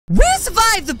We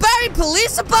survived the Barry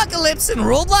police apocalypse in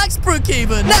Roblox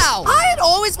BROOKHAVEN. Now, I had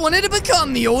always wanted to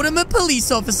become the ultimate police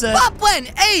officer. But when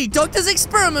a doctor's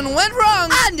experiment went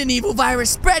wrong and an evil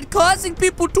virus spread, causing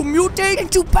people to mutate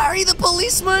into Barry the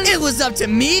policeman, it was up to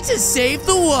me to save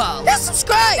the world. Now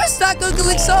subscribe. Yes,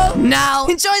 Calixo. Now,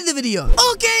 enjoy the video.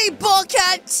 Okay,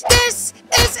 ballcats, this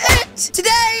is it.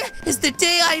 Today is the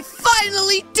day I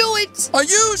finally do it. Are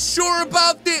you sure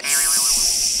about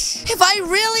this? If I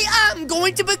really am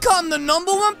going to become the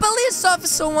 #1 police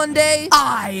officer one day,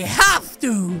 I have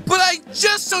to. But I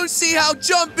just don't see how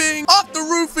jumping off the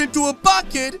roof into a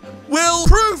bucket will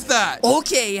prove that.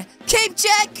 Okay, cape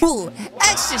check. Ooh,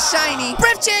 extra shiny.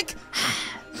 Breath check.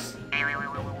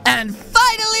 And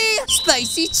finally,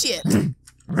 spicy chip.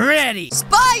 Ready.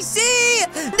 Spicy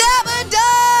never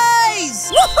dies!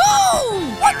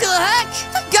 Woohoo! What the heck?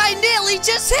 That guy nearly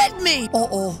just hit me.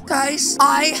 Uh-oh. Guys,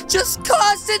 I just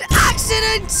caused an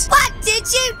accident. What did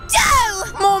you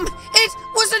do? Mom, it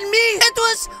wasn't me. It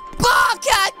was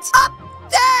Barcat up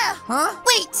there. Huh?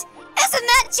 Wait, isn't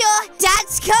that your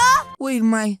dad's car? Wait,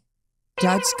 my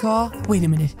dad's car? Wait a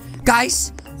minute.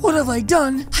 Guys, what have I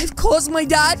done? I've caused my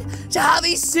dad to have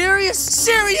a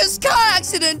serious car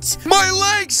accident. My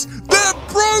legs, they're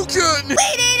broken.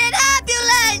 We need an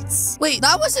ambulance. Wait,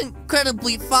 that was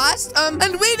incredibly fast.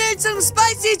 And we need some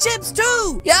spicy chips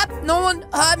too. Yep, no one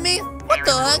heard me. What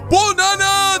the heck?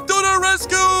 Banana to the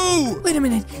rescue. Wait a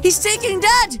minute. He's taking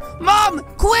Dad. Mom,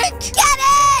 quick. Get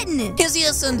in.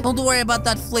 Yes, and don't worry about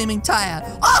that flaming tire.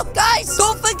 Oh, guys,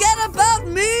 don't forget about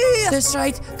me. That's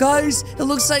right, guys. It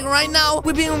looks like right now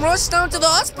we're being rushed down to the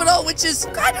hospital, which is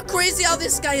kind of crazy how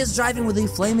this guy is driving with a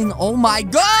flaming. Oh my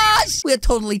gosh. We're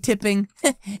totally tipping.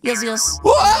 Yes.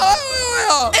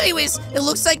 Whoa. Anyways, it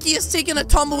looks like he is taking a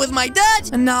tumble with my dad.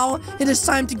 And now it is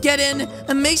time to get in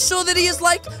and make sure that he is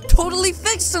like totally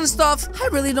fixed and stuff. I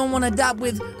really don't want to die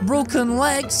with broken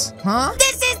legs. Huh?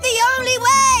 This is the only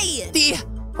way. The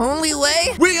only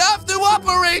way? We have to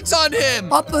operate on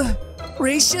him.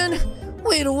 Operation?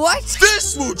 Wait, what?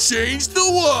 This will change the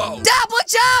world. Dad,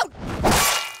 watch out!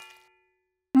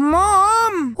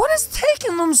 Mom, what is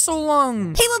taking them so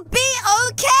long? He will be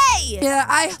okay. Yeah,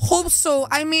 I hope so.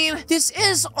 I mean, this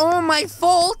is all my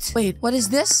fault. Wait, what is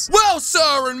this? Well,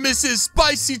 sir and Mrs.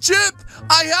 Spicy Chip,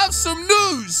 I have some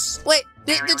news. Wait,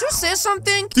 did you say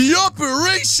something? The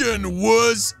operation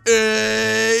was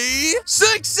a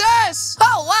success.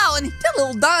 Oh, wow, and that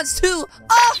little dance too.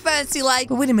 All fancy like.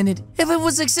 But wait a minute. If it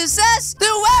was a success,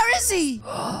 then where is he?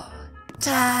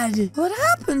 Dad, what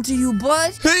happened to you,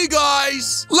 bud? Hey,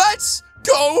 guys, let's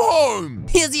go home.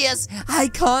 Yes, I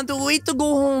can't wait to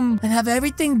go home and have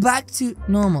everything back to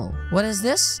normal. What is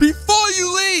this? Before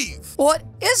you leave, what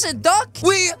is it, Doc?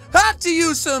 we have to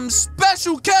use some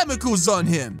special chemicals on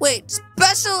him. Wait,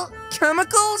 special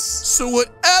chemicals? So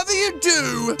whatever you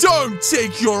do, don't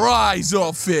take your eyes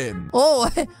off him. Oh,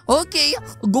 okay.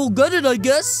 Go get it, I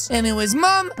guess. Anyways,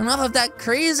 Mom, enough of that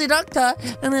crazy doctor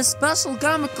and his special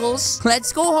chemicals.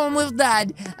 Let's go home with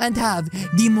Dad and have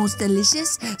the most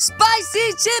delicious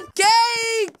spicy chip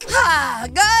cake. Ah,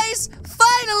 guys,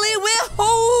 finally we're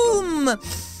home.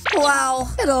 Wow,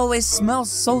 it always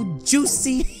smells so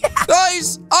juicy.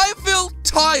 Guys, I feel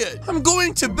tired. I'm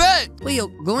going to bed. Wait, you're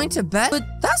going to bed? But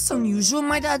that's unusual.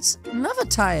 My dad's never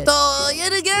tired.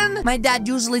 Yet again? My dad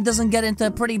usually doesn't get into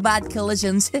pretty bad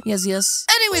collisions. Yes.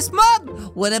 Anyways, Mom,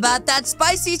 what about that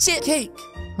spicy chip cake?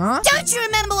 Huh? Don't you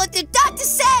remember what the doctor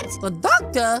said? The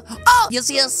doctor? Oh,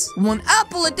 yes. 1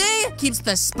 apple a day keeps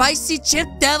the spicy chip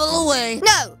devil away.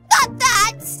 No, not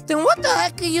that. Then what the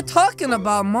heck are you talking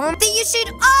about, Mom? That you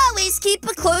should always keep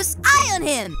a close eye on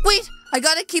him. Wait, I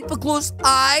gotta keep a close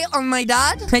eye on my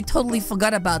dad? I totally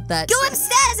forgot about that. Go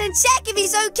upstairs and check if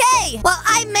he's okay while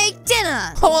I make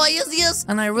dinner. Oh, yes.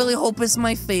 And I really hope it's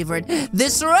my favorite.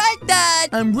 This right, Dad.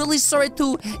 I'm really sorry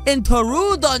to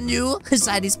intrude on you. His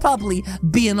side is probably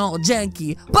being all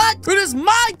janky. But it is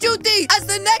my duty as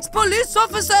the next police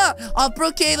officer of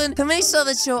BROOKHAVEN to make sure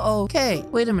that you're okay.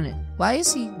 Wait a minute. Why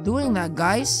is he doing that,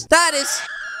 guys? That is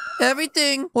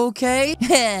everything okay?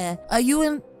 Are you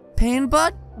in pain,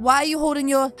 bud? Why are you holding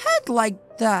your head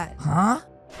like that? Huh?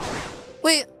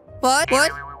 Wait, what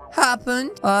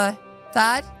happened?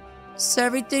 Dad? Is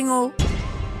everything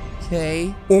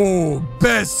okay? Oh,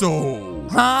 beso.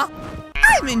 Huh?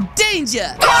 I'm in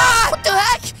danger! Ah! What the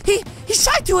heck? He's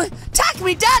trying to attack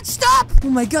me, Dad! Stop! Oh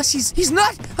my gosh, he's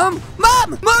not.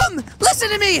 Mom! Listen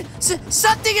to me!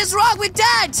 Something is wrong with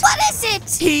Dad! What is it?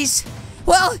 He's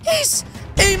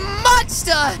a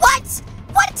monster! What?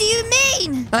 What do you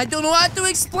mean? I don't know how to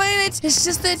explain it. It's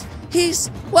just that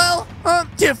he's, well,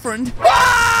 different.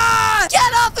 Ah!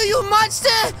 Get off of you, monster!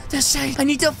 That's right. I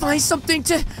need to find something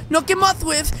to knock him off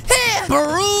with. Here!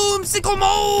 Broomsicle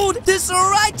mode! That's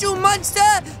right, you monster!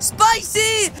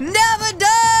 Spicy never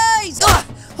dies! Ah!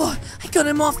 Oh, I got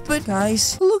him off, but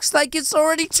guys, looks like it's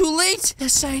already too late.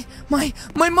 That's right.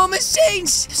 My mom has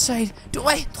changed. That's right. Do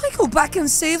I go back and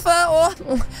save her,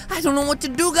 or I don't know what to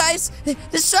do, guys.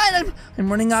 That's right. I'm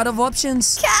running out of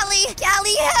options.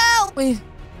 Callie, help! Wait,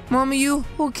 Mom, are you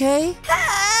okay?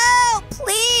 Help,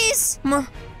 please! Mom,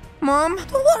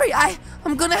 don't worry.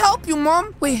 I'm gonna help you,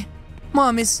 Mom. Wait,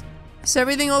 Mom, is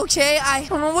everything okay? I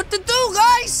don't know what to do,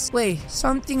 guys. Wait,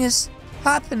 something is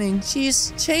happening.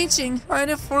 She's changing right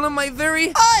in front of my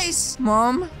very eyes.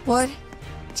 Mom, what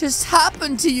just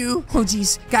happened to you? Oh,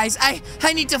 jeez, guys, I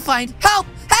need to find help.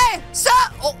 Hey,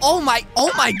 stop! Oh my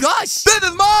gosh! This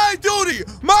is my duty!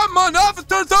 My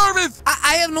officer service!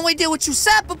 I have no idea what you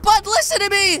said, but Bud, listen to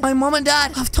me! My mom and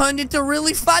dad have turned into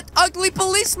really fat, ugly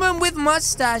policemen with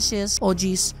mustaches. Oh,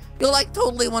 jeez. You're like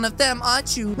totally one of them,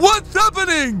 aren't you? What's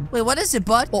happening? Wait, what is it,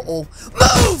 Bud? Uh-oh.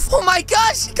 Move! Oh my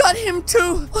gosh! Got him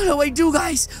too! What do I do,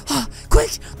 guys?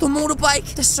 Quick! The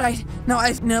motorbike! That's right. Now,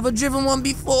 I've never driven one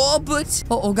before, but...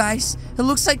 Uh-oh, guys. It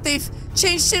looks like they've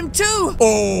changed him too!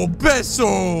 Oh,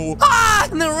 Beso! Ah!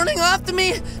 And they're running after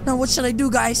me! Now, what should I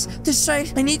do, guys? That's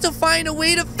right. I need to find a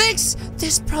way to fix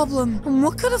this problem. And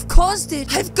what could have caused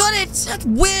it? I've got it! That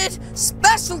weird,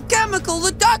 special chemical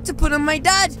the doctor put on my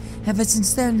dad. Ever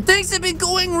since then, things have been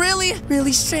going really,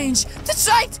 really strange. That's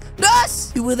right!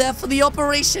 Nurse! You were there for the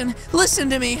operation. Listen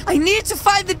to me. I need to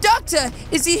find the doctor.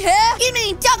 Is he here? You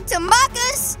mean Dr.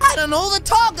 Marcus? I don't know, the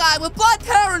tall guy with black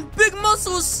hair and big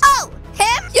muscles. Oh,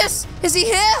 him? Yes, is he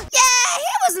here? Yeah,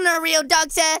 he wasn't a real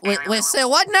doctor. Wait, say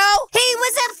what now? He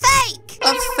was a fake.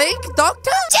 A fake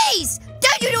doctor? Jeez,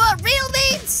 don't you know what real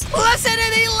means? Listen to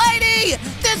me, lady!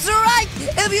 That's right!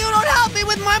 If you don't help me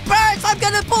with my parents, I'm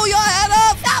gonna pull your head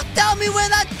off! Now tell me where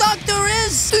that doctor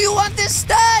is! Do you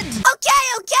understand?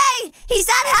 Okay. He's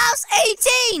at house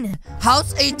 18.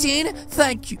 House 18?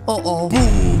 Thank you. Uh-oh.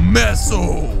 Boom,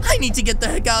 Meso! I need to get the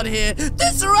heck out of here.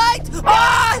 That's right!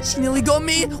 Ah! She nearly got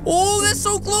me. Oh, they're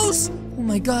so close. Oh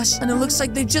my gosh, and it looks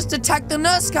like they just attacked the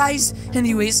nurse, guys.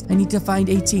 Anyways, I need to find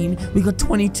 18. We got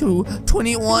 22,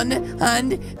 21,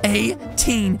 and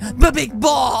 18. The Big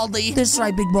Baldy. That's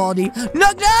right, Big Baldy.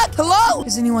 Knock, knock. Hello?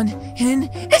 Is anyone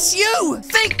in? It's you,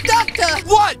 fake doctor.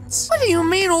 What? What do you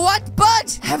mean, what,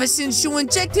 bud? Ever since you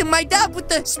injected my dad with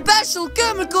the special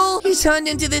chemical, he turned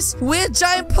into this weird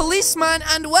giant policeman,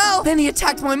 and well, then he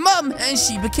attacked my mom, and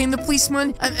she became the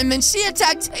policeman, and then she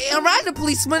attacked a random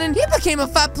policeman, and he became a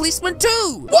fat policeman too.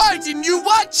 Why didn't you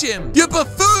watch him? You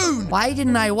buffoon! Why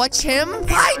didn't I watch him?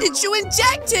 Why did you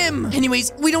inject him?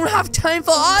 Anyways, we don't have time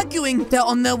for arguing. They're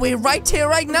on their way right here,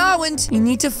 right now, and we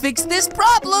need to fix this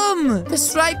problem.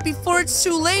 That's right, before it's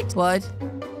too late. What?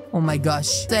 Oh my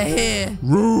gosh, they're here.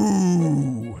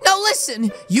 Roo! Now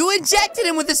listen, you injected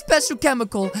him with a special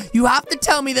chemical. You have to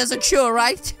tell me there's a cure,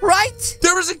 right? Right?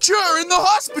 There is a cure in the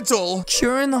hospital!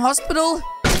 Cure in the hospital?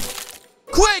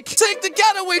 Quick, take the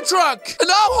getaway truck,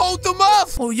 and I'll hold them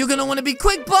off! Oh, you're gonna want to be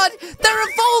quick, bud. They're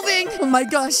evolving. Oh my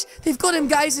gosh, they've got him,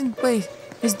 guys, and wait.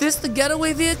 Is this the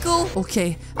getaway vehicle?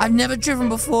 Okay, I've never driven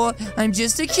before. I'm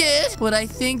just a kid, but I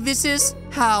think this is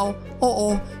how.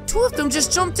 Uh-oh, two of them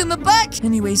just jumped in the back.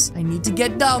 Anyways, I need to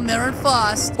get down there and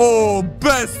fast. Oh,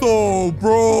 Beso,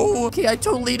 bro. Okay, I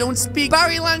totally don't speak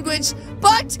Barry language,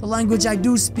 but the language I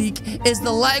do speak is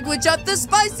the language of the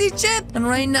spicy chip. And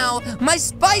right now, my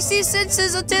spicy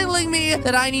senses are telling me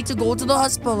that I need to go to the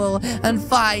hospital and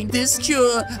find this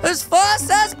cure as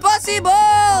fast as possible.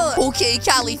 Okay,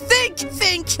 Callie, think.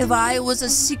 If I was a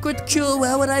secret cure,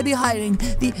 where would I be hiding?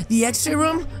 The X-ray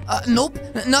room? Nope,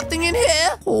 nothing in here.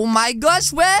 Oh my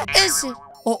gosh, where is it?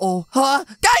 Uh-oh.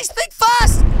 Guys, think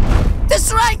fast!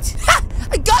 That's right! Ha!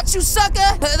 I got you,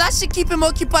 sucker! That should keep him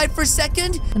occupied for a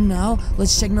second. And now,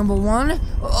 let's check number 1.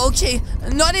 Okay,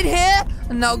 not in here.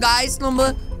 And now, guys,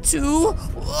 number 2.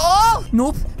 Oh!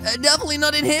 Nope, definitely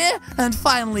not in here. And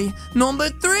finally, number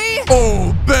 3.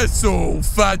 Oh, Beso,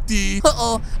 fatty.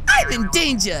 Uh-oh, I'm in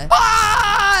danger.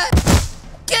 Ah!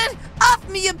 Get off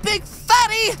me, you big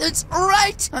fatty! That's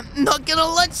right! I'm not gonna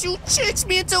let you change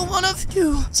me into one of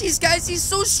you. Jeez, guys, he's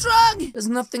so strong. There's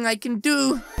nothing I can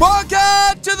do.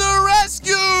 Bobcat to the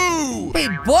rescue! Hey,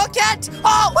 Bobcat?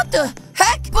 Oh, what the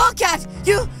heck? Bobcat,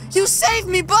 you saved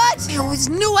me, bud! I always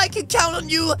knew I could count on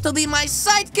you to be my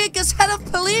sidekick as head of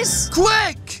police.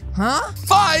 Quick! Huh?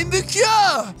 Find the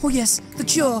cure! Oh, yes, the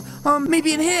cure.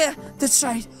 Maybe in here. That's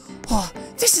right. Oh,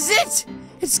 this is it!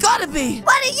 It's gotta be.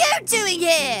 What are you doing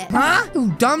here? Huh?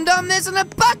 You dum-dum, there's an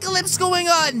apocalypse going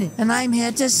on. And I'm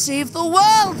here to save the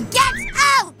world. Get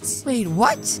out! Wait,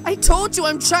 what? I told you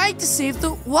I'm trying to save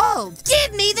the world.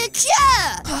 Give me the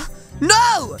cure!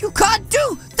 No! You can't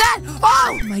do that!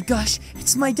 Oh my gosh,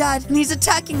 it's my dad and he's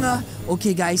attacking her.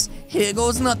 Okay, guys, here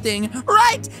goes nothing.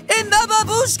 Right in the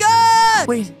babushka!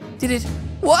 Wait, did it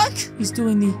work? He's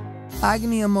doing the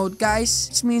agony mode, guys,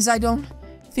 which means I don't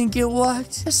think it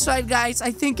worked. That's right, guys,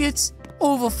 I think it's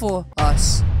over for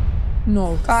us.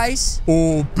 No, guys.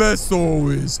 Oh,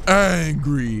 Beso is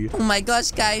angry. Oh my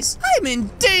gosh, guys, I'm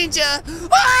in danger.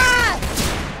 Ah!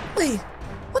 Wait,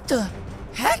 what the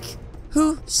heck?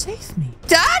 Who saved me?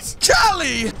 Dad?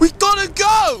 Callie, we gotta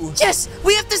go. Yes,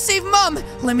 we have to save Mom.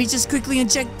 Let me just quickly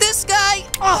inject this guy.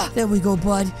 Oh, there we go,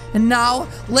 bud. And now,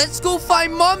 let's go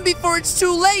find Mom before it's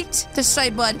too late. That's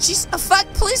right, bud. She's a fat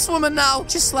policewoman now,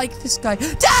 just like this guy.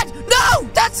 Dad, no!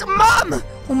 That's Mom!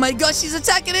 Oh my gosh, she's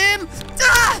attacking him.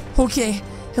 Ah! Okay.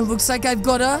 It looks like I've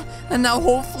got her. And now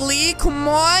hopefully, come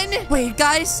on. Wait,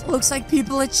 guys. Looks like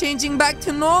people are changing back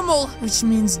to normal. Which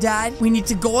means, Dad, we need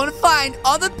to go and find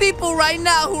other people right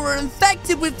now who are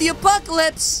infected with the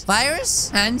apocalypse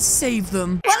virus and save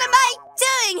them. What am I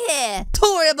doing here?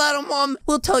 Don't worry about it, Mom.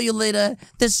 We'll tell you later.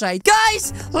 That's right.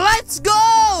 Guys, let's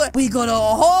go! We got a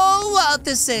whole world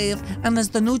to save. And as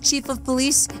the new chief of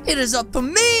police, it is up to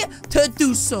me to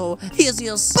do so. Here's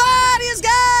your Barrys,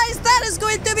 guys! That is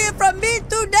going to be it from me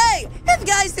today. If you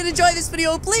guys did enjoy this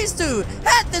video, please do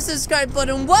hit the subscribe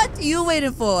button. What are you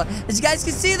waiting for? As you guys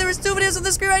can see, there is 2 videos on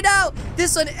the screen right now.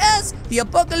 This one is the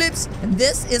apocalypse, and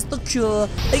this is the cure.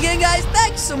 Again, guys,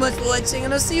 thanks so much for watching,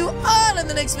 and I'll see you all in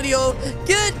the next video.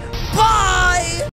 Goodbye!